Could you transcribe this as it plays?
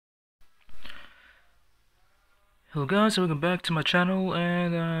Hello guys, welcome back to my channel,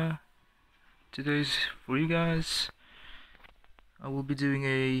 and today's for you guys. I will be doing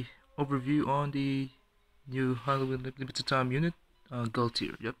a overview on the new Halloween limited time unit,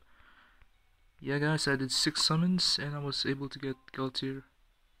 Galtier. Yep. Yeah guys, I did 6 summons and I was able to get Galtier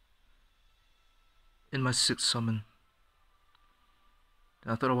in my 6th summon.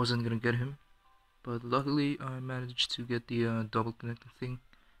 I thought I wasn't gonna get him, but luckily I managed to get the double connecting thing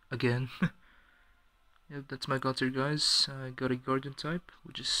again. Yep, that's my Galtier guys. I got a Guardian type,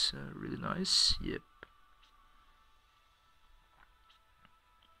 which is really nice. Yep.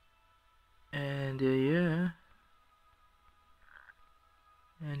 And yeah,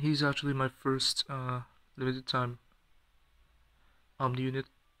 and he's actually my first limited time Omni unit,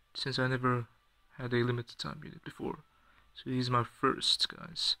 since I never had a limited time unit before. So he's my first,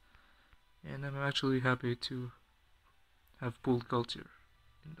 guys. And I'm actually happy to have pulled Galtier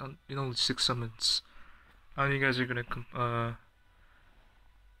in only 6 summons. How many you guys are gonna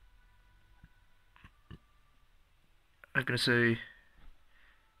I'm gonna say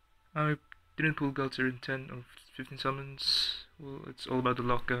I didn't pull Galtier in 10 or 15 summons. Well, it's all about the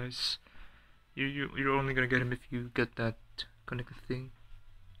luck, guys. You're only gonna get him if you get that connected thing.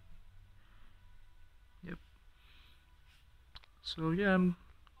 Yep. So yeah,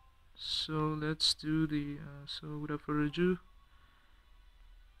 so let's do the so without further ado,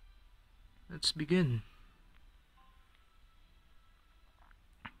 let's begin.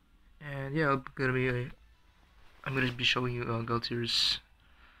 And yeah, I'm gonna be showing you Galtier's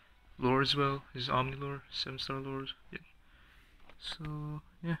lore as well, his Omni lore, 7-star lore. Yeah. So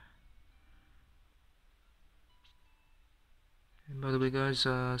yeah. And by the way, guys,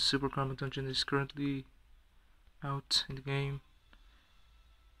 Super Karma Dungeon is currently out in the game,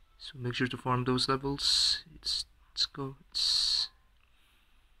 so make sure to farm those levels.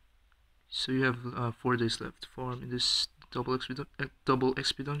 So you have 4 days left to farm in this double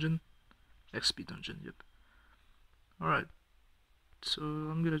XP dungeon. XP dungeon, yep. Alright, so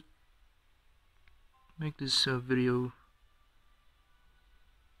I'm gonna make this video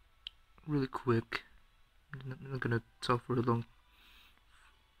really quick. I'm not gonna talk very long.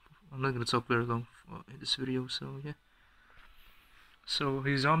 I'm not gonna talk very long in this video, so yeah. So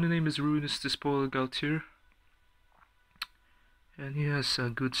his Omni name is Ruinous Despoil Galtier, and he has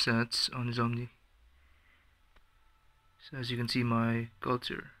good stats on his Omni. So as you can see, my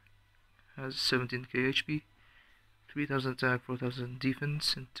Galtier has 17k HP, 3000 attack, 4000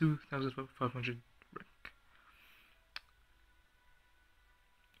 defense, and 2500 rank.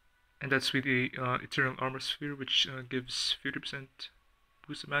 And that's with the Eternal Armor Sphere, which gives 50%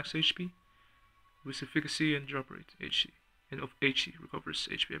 boost to max HP, boost efficacy and drop rate HE, and of HE recovers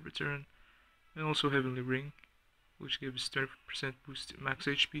HP every turn, and also Heavenly Ring, which gives 30% boost to max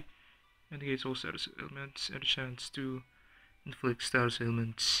HP and negates all status elements and a chance to inflict status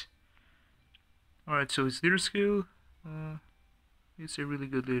ailments. Alright, so his leader skill, it's a really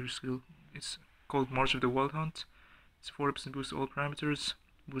good leader skill. It's called March of the Wild Hunt. It's 40% boost to all parameters,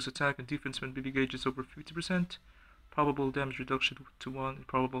 boost attack and defense when BB gauge is over 50%, probable damage reduction to 1, and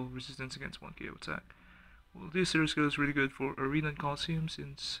probable resistance against 1 KO attack. Well, this leader skill is really good for Arena and Coliseum,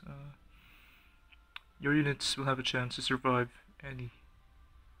 since your units will have a chance to survive any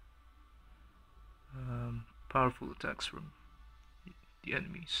powerful attacks from the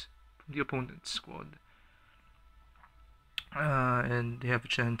enemies, from the opponent's squad, and they have a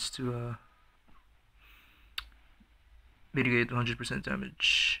chance to mitigate 100%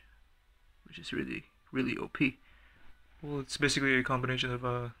 damage, which is really OP. Well, it's basically a combination of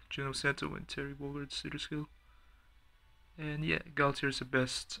Juno Seto and Terry Bollard's leader skill. And yeah, Galtier is the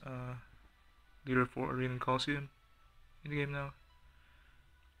best leader for Arena and Coliseum in the game now.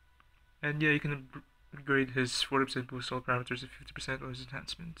 And yeah, you can upgrade his 40% boost all parameters to 50% on his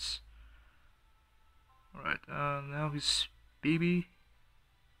enhancements. Alright, now his BB.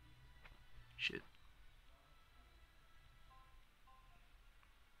 Shit.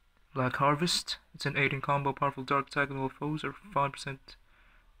 Black Harvest. It's an 18 combo, powerful dark attack on all foes, or 5%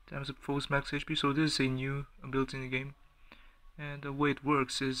 damage of foes max HP. So this is a new ability in the game. And the way it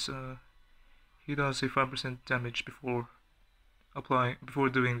works is he does a 5% damage before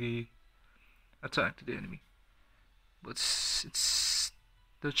doing the attack to the enemy. But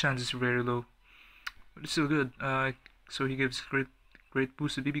the chance is very low, but it's still good. So he gives great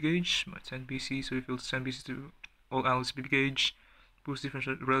boost to BB gauge, my 10 BC. So he fills 10 BC to all allies BB gauge. Boost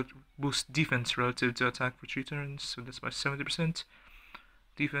defense relative to attack for 3 turns. So that's by 70%.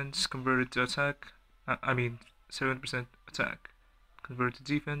 Defense converted to attack. 70% attack converted to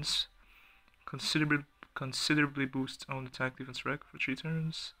defense. Considerably boost on attack defense rec for 3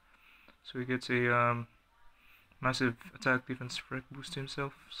 turns. So he gets a massive attack defense wreck boost to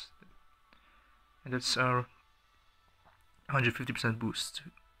himself, and that's our 150% boost to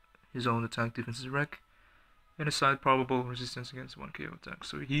his own attack defense wreck, and a side probable resistance against 1 KO attack,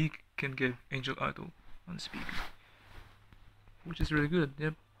 so he can give Angel Idol on his BB, which is really good.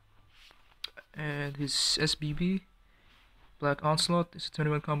 Yep. And his SBB, Black Onslaught, is a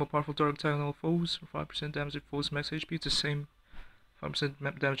 21 combo powerful target attack on all foes, for 5% damage of foes max HP. It's the same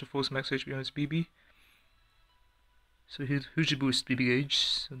 5% damage of foes max HP on his BB. So he hugely boosts BB gauge,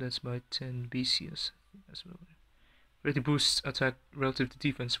 so that's by 10 BC as well. Greatly boosts attack relative to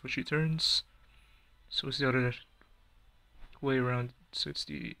defense for 3 turns. So it's the other way around, so it's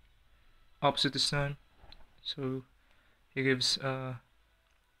the opposite this time. So he gives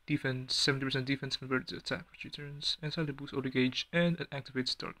defense 70% defense converted to attack for 3 turns, and slightly boosts auto gauge, and it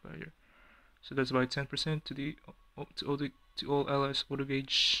activates Dark Barrier. So that's by 10% to all allies auto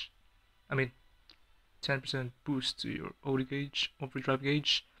gauge. 10% boost to your auto gauge, overdrive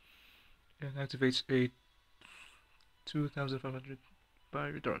gauge, and activates a 2500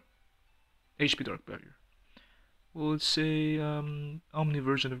 barrier dark HP Dark Barrier. Well, it's a Omni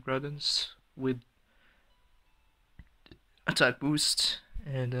version of Gradance with attack boost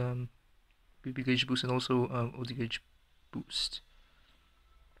and BB gauge boost, and also OD gauge boost.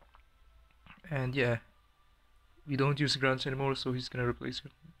 And yeah, we don't use Gradance anymore, so he's gonna replace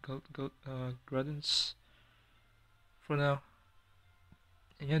Gradance for now.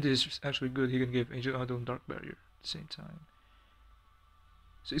 And yeah, this is actually good. He can give Angel Idol and Dark Barrier at the same time.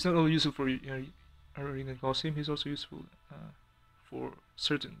 So it's not only useful for Arena Galtier, he's also useful for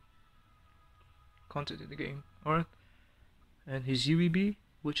certain content in the game. Alright. And his UEB,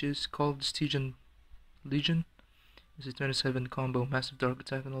 which is called Stygian Legion, is a 27 combo massive dark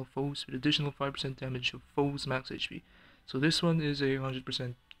attack on all foes with additional 5% damage of foes max HP. So this one is a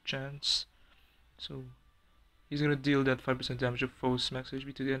 100% chance. So he's gonna deal that 5% damage of foes max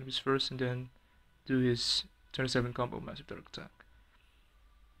HP to the enemies first, and then do his 27 combo massive dark attack.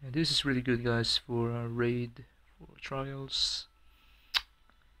 And this is really good, guys, for raid, for trials.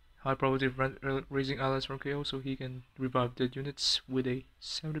 High probability of raising allies from KO, so he can revive dead units with a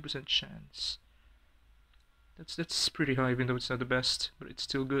 70% chance. That's pretty high, even though it's not the best, but it's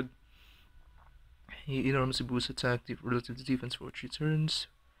still good. He enormously boosts attack relative to defense for 3 turns.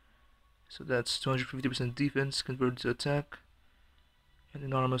 So that's 250% defense converted to attack, and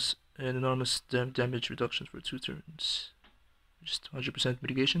enormous damage reduction for 2 turns. Just 100%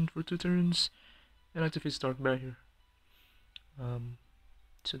 mitigation for 2 turns, and activates Dark Barrier.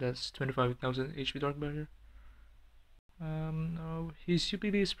 So that's 25,000 HP Dark Barrier. His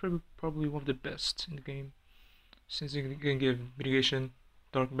UPB is probably one of the best in the game, since he can give mitigation,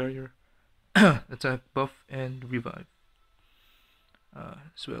 Dark Barrier, attack buff, and revive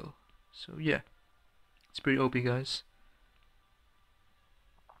as well. So yeah, it's pretty OP, guys.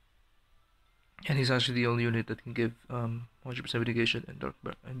 And he's actually the only unit that can give 100% mitigation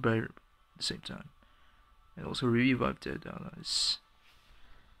and barrier at the same time, and also revive dead allies.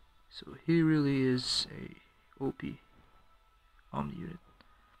 So he really is a OP Omni unit.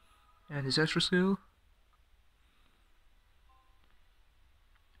 And his extra skill,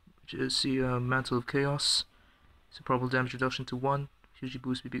 which is the Mantle of Chaos, it's a probable damage reduction to 1, hugely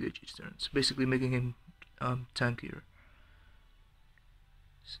boosts BB gauge each turn. So basically making him tankier.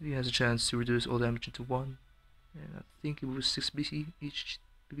 So he has a chance to reduce all damage into 1, and I think he boosts 6 BC each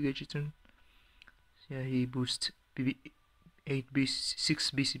BB gauge each turn. So yeah, he boosts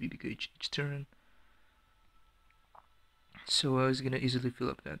 6 BC BB gauge each turn. So he's gonna easily fill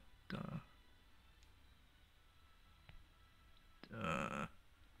up that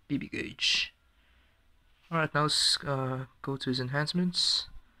BB gauge. Alright, now let's go to his enhancements.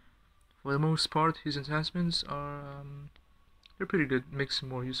 For the most part, his enhancements are they're pretty good, makes him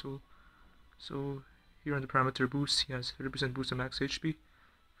more useful. So here on the parameter boost, he has 30% boost to max HP,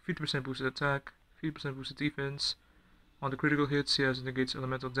 50% boosted attack, 50% boosted defense. On the critical hits, he has negates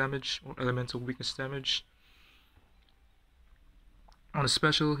elemental damage or elemental weakness damage. On the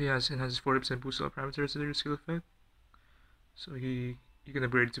special, he has 40% boost to all parameters as a skill effect. So you can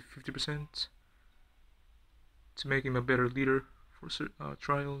upgrade it to 50% to make him a better leader for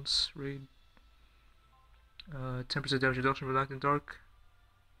trials, raid. 10% damage reduction for light and dark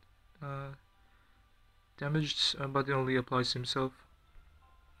damage, but it only applies to himself.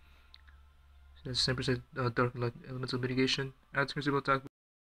 So that's 10% dark and light elemental mitigation. Adds critical attack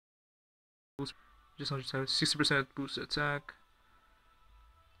boost, just 100 times, 60% boost attack.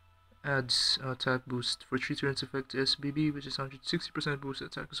 Adds attack boost for 3 turns effect to SBB, which is 160% boost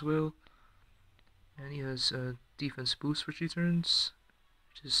attack as well. And he has defense boost for 3 turns,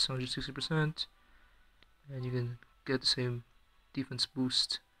 which is 160%. and you can get the same defense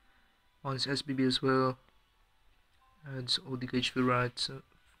boost on his SBB as well. And it's OD gauge fill rate,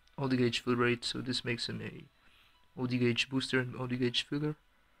 so this makes him a OD gauge booster and OD gauge filler.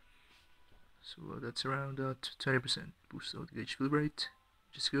 So that's around 20% boost OD gauge fill rate,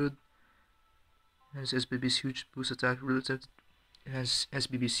 which is good. It has SBB's huge boost attack relative. It has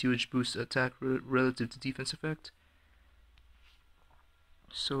SBB's huge boost attack relative to defense effect.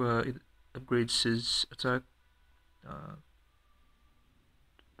 So it upgrades his attack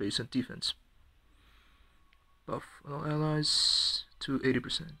based on defense buff on all allies to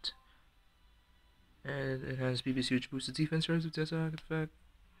 80%. And it has BB's huge boosted defense relative to attack effect.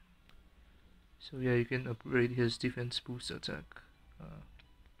 So yeah, you can upgrade his defense boost attack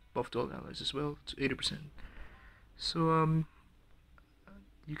buff to all allies as well to 80%. So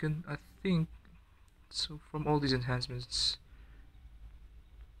you can, I think, so from all these enhancements,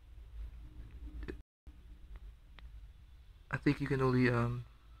 I think you can only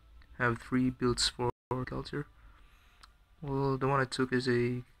have 3 builds for Galtier. Well, the one I took is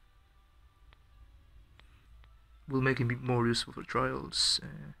will make him more useful for trials,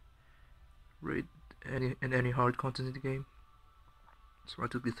 raid, any hard content in the game. So I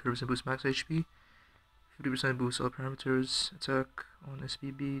took the 30% boost max HP, 50% boost all parameters, attack on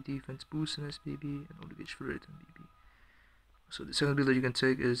SBB, defense boost on SBB, and only gauge for rate on BB. So the second build that you can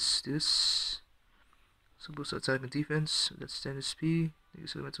take is this. So boost attack and defense, so that's 10 SP,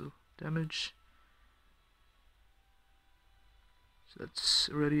 negative elemental damage. So that's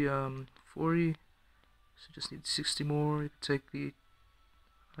already 40. So just need 60 more. You can take the,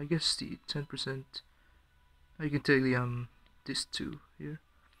 I guess the 10%. You can take the this 2 here,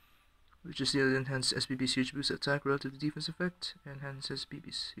 which is the enhanced SBB's huge boost attack relative to defense effect, and enhanced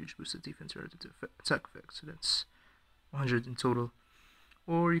SBB's huge boost defense relative to attack effect. So that's 100 in total.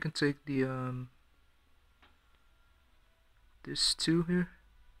 Or you can take the this 2 here,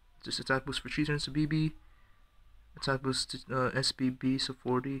 just attack boost for 3 turns to BB, attack boost to SBB, so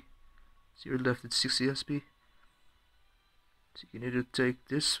 40. So you're left at 60 SP. So you can either take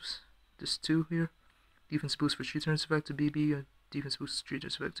this 2 here, defense boost for 3 turns effect to BB, and defense boost 3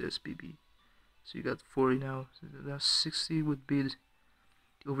 turns effect to SBB. So you got 40 now. So the last 60 would be the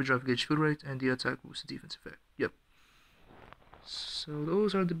overdrive gauge fill rate and the attack boost defense effect. Yep. So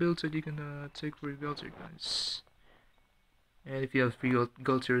those are the builds that you can take for your Galtier, guys. And if you have 3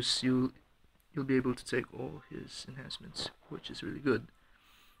 Galtiers, you'll be able to take all his enhancements, which is really good.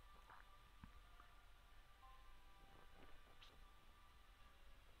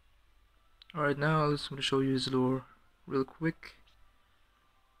 Alright, now I'm just going to show you his lore real quick.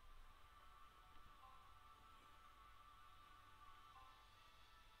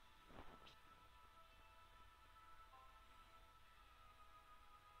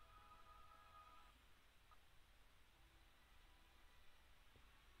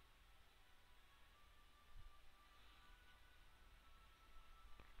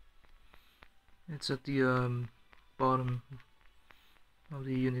 It's at the bottom of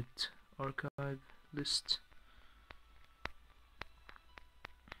the unit archive list.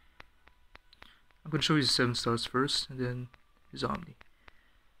 I'm going to show you his 7 stars first, and then his Omni.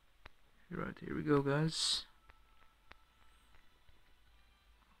 Right, here we go, guys.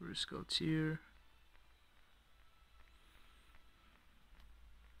 Where's Galtier?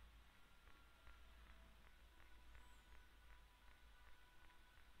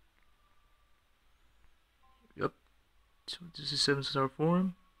 Yep. So this is 7-star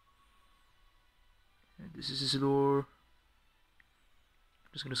form. And this is his lore.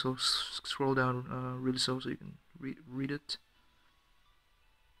 I'm just gonna scroll down really slow so you can read it.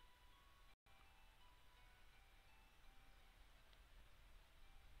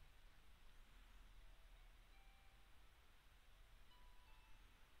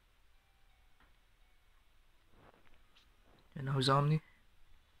 And now his Omni.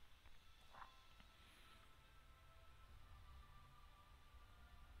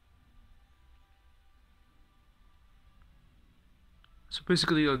 So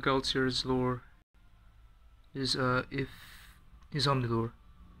basically, Galtier's lore is if his Omni lore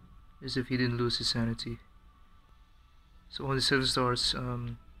is if he didn't lose his sanity. So on the 7 stars,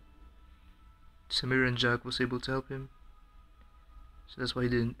 Samir and Jack was able to help him. So that's why he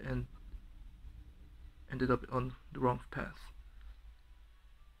didn't ended up on the wrong path.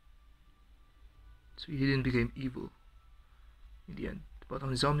 So he didn't become evil in the end. But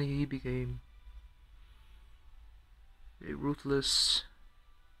on his Omni, he became a ruthless,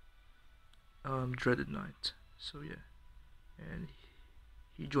 dreaded knight. So yeah, and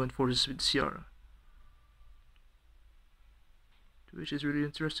he joined forces with Ciara, which is really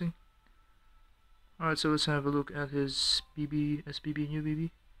interesting. Alright, so let's have a look at his BB, SBB, new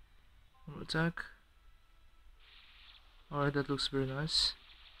BB. Normal attack. Alright, that looks very nice.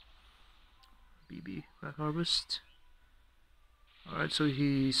 BB, Black Harvest. Alright, so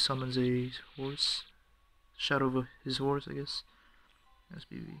he summons a horse. Shadow of his horse, I guess.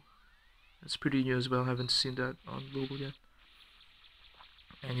 SBB. That's pretty new as well, haven't seen that on global yet.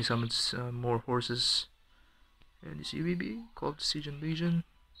 And he summons more horses. And you see BB, called Siege and Legion.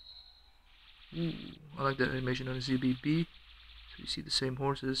 Ooh, I like that animation on the ZBB. So you see the same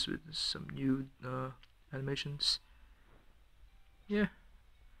horses with some new animations. Yeah.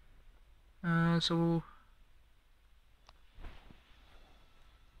 So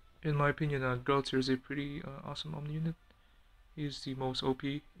in my opinion, Galtier is a pretty awesome Omni unit. He's the most OP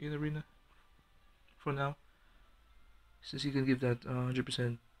in Arena for now, since he can give that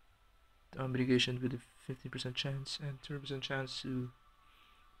 100% mitigation with a 15% chance and 30% chance to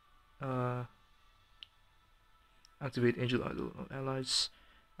activate Angel Idol allies.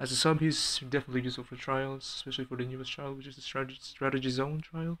 As a sub, he's definitely useful for trials, especially for the newest trial, which is the strategy zone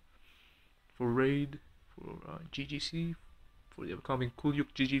trial, for raid, for GGC, for the upcoming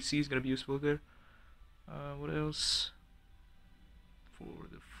Kulyuk GGC is gonna be useful there. What else? For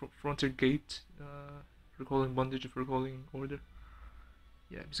the frontier gate, recalling bondage of recalling order.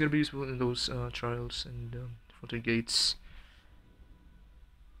 Yeah, it's gonna be useful in those trials and frontier gates.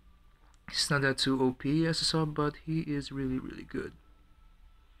 He's not that too OP as a sub, but he is really good.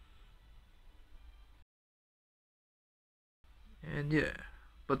 And yeah,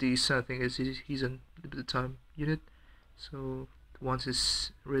 but the sad thing is he's a limited time unit, so once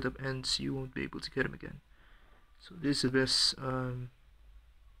his rate up ends, you won't be able to get him again. So this is the best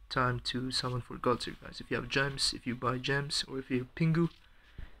time to summon for Galtier, guys. If you have gems, if you buy gems, or if you have Pingu,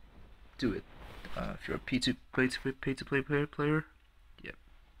 do it. If you're a pay to play player, yeah.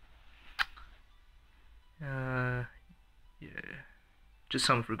 Yeah. Just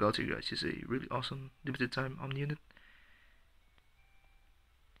summon for Galtier, guys. He's a really awesome limited time Omni unit.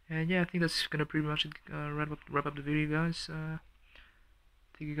 And yeah, I think that's gonna pretty much wrap up the video, guys. Thank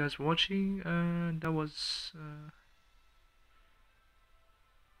you guys for watching. That was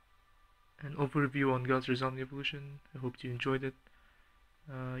an overview on Galtier's Omni evolution. I hope you enjoyed it.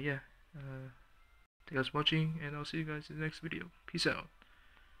 Yeah. Thank you guys for watching, and I'll see you guys in the next video. Peace out.